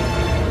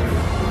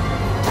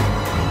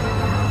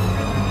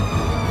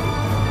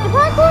 The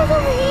parkour's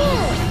over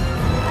here.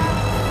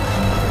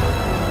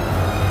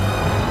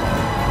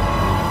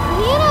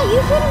 Hannah, you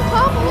shouldn't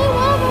talk. Only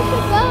one of us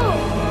should go.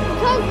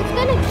 Because it's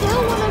going to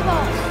kill one of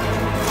us.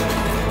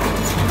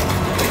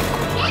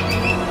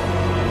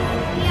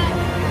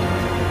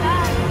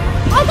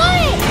 I got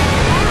it!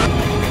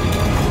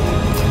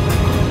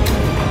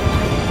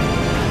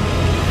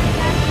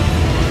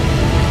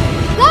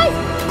 Guys,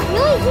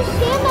 really, just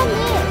stand on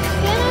this.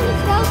 Stand on the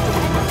skeleton.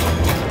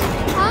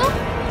 Huh?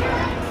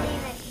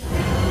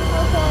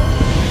 Okay.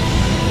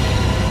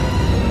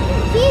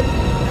 See?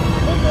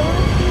 It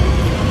damaged you?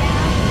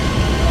 Yeah.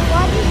 Then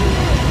why did it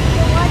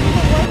work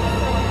before?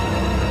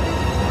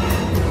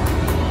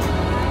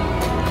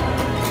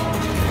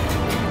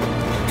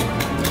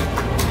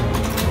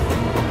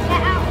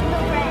 get out the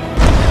red.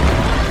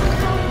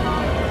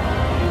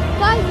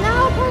 Guys,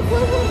 now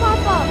parkour's gonna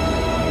pop up.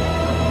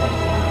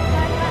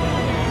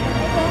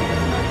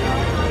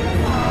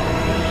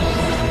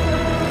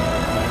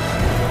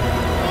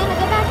 Anna,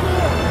 get back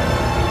here.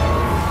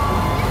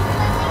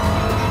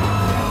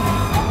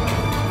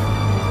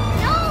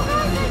 No,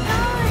 guys, I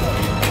died.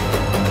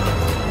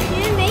 You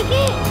didn't make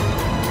it?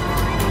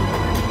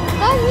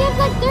 Guys, we have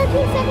like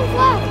 13 seconds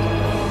left.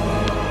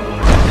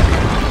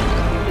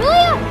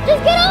 Julia,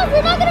 just get off.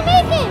 You're not gonna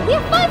make it. We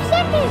have 5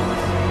 seconds.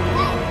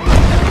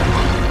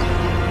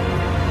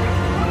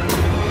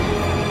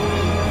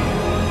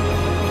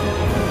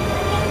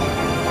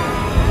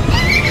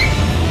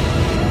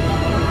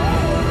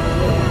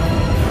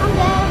 I'm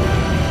dead.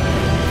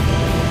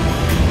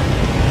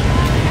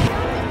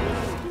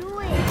 Do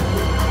it.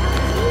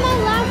 This is my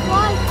last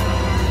life.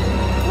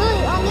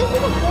 Really, on this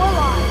is a 4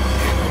 lives.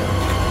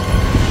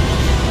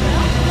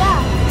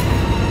 Yeah.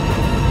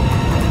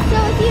 So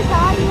if you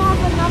die, you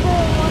have another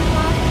one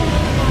last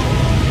remaining life.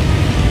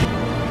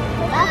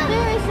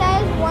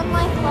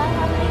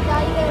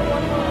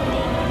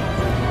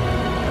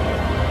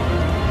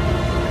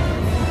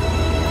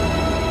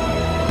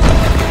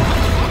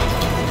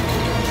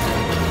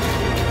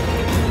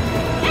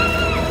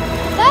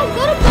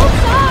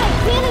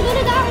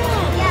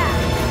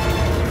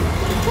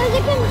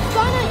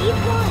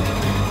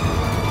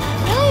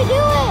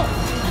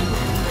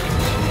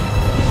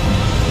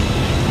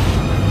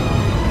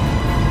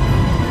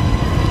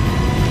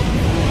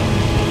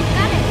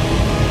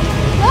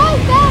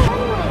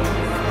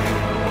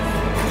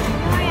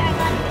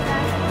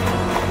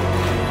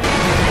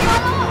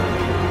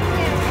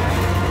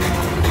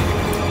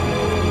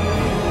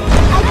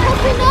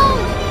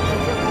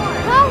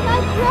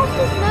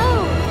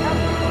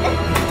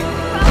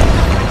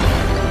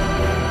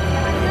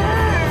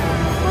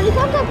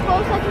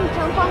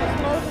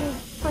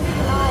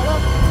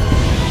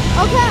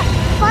 Okay,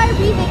 fire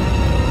breathing.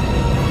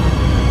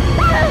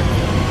 Guys,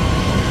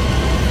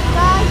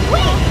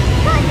 Wait,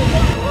 guys, the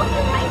thing's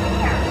looking right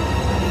here.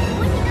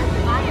 When you got the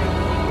fire.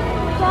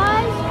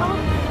 guys,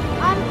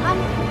 I'm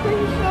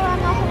pretty sure I'm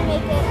not gonna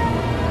make it.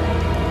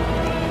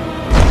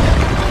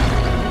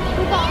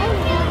 We got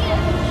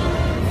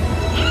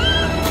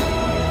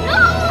No,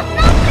 it's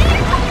not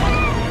there.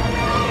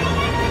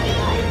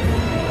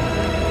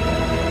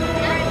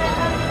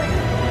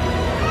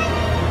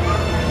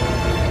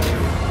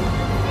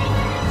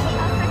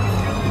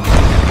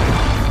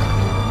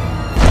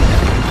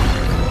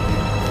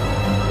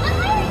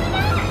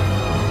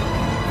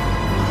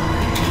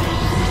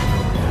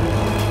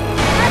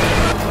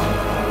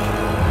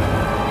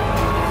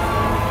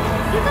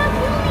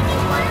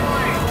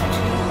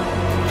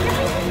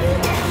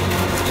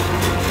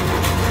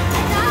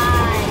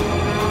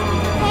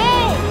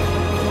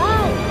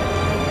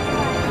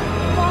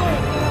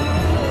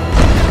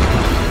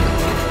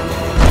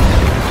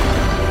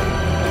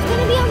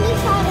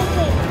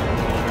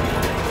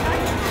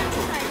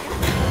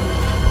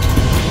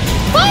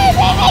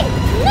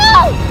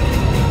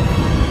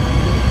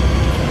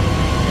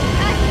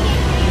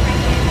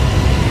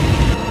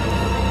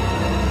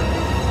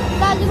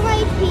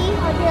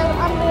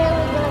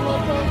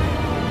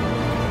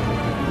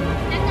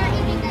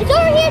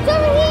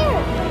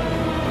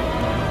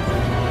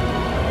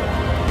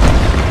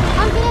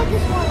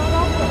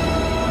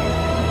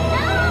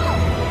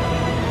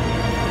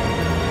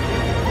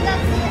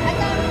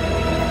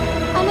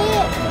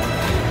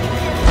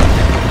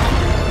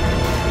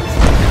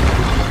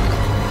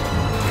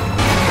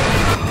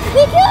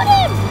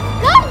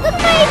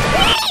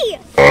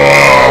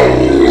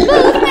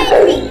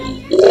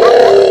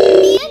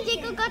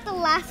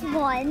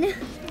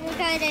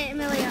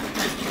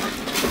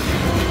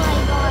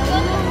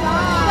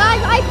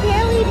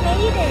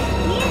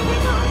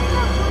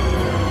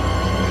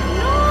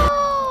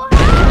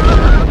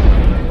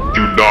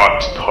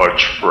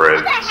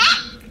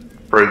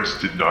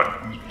 Friends did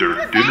not eat their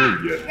dinner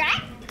yet.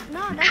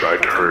 You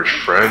tried to hurt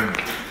friend.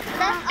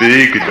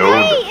 Big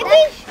no.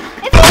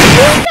 If they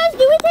shoot us,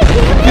 do we take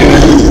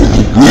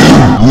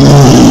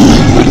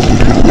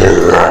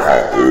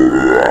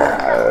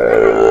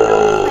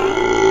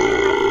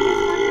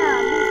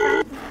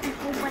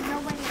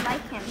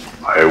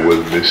I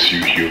will miss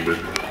you, human.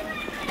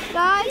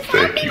 Guys,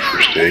 Thank you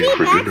for staying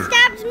for dinner.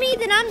 Stabs me,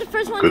 then I'm the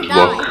first one Good to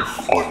luck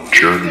die. on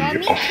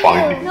journey of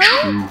finding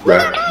true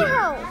rat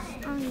man.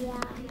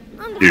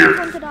 Here,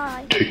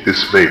 take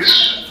this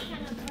mace.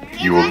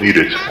 You will need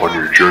it on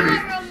your journey.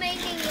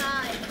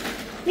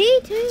 Me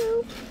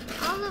too.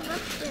 All of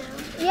us do.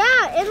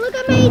 Yeah, and look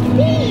at my HP.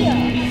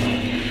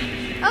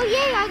 Oh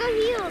yay, I got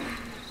healed.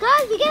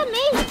 Guys, we get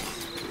mace.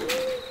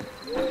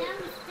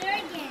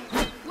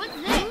 What's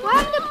this? What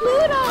happened to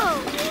Pluto?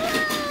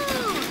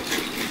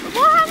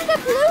 What happened to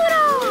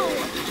Pluto?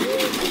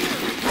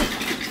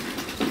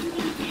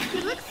 He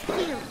looks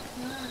cute.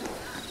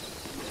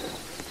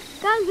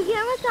 Guys, we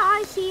can't let the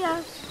eye see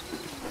us.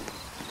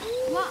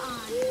 What eye?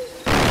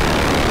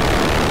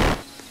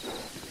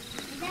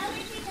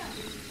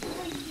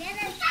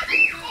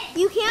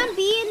 You can't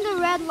be in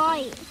the red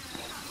light.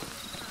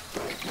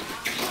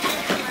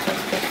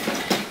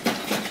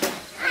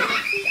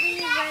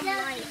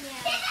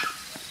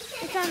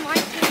 It's on my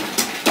screen.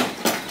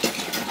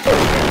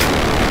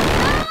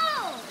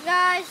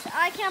 Guys,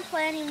 I can't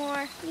play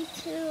anymore. Me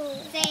too.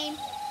 Same.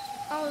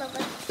 All of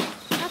us.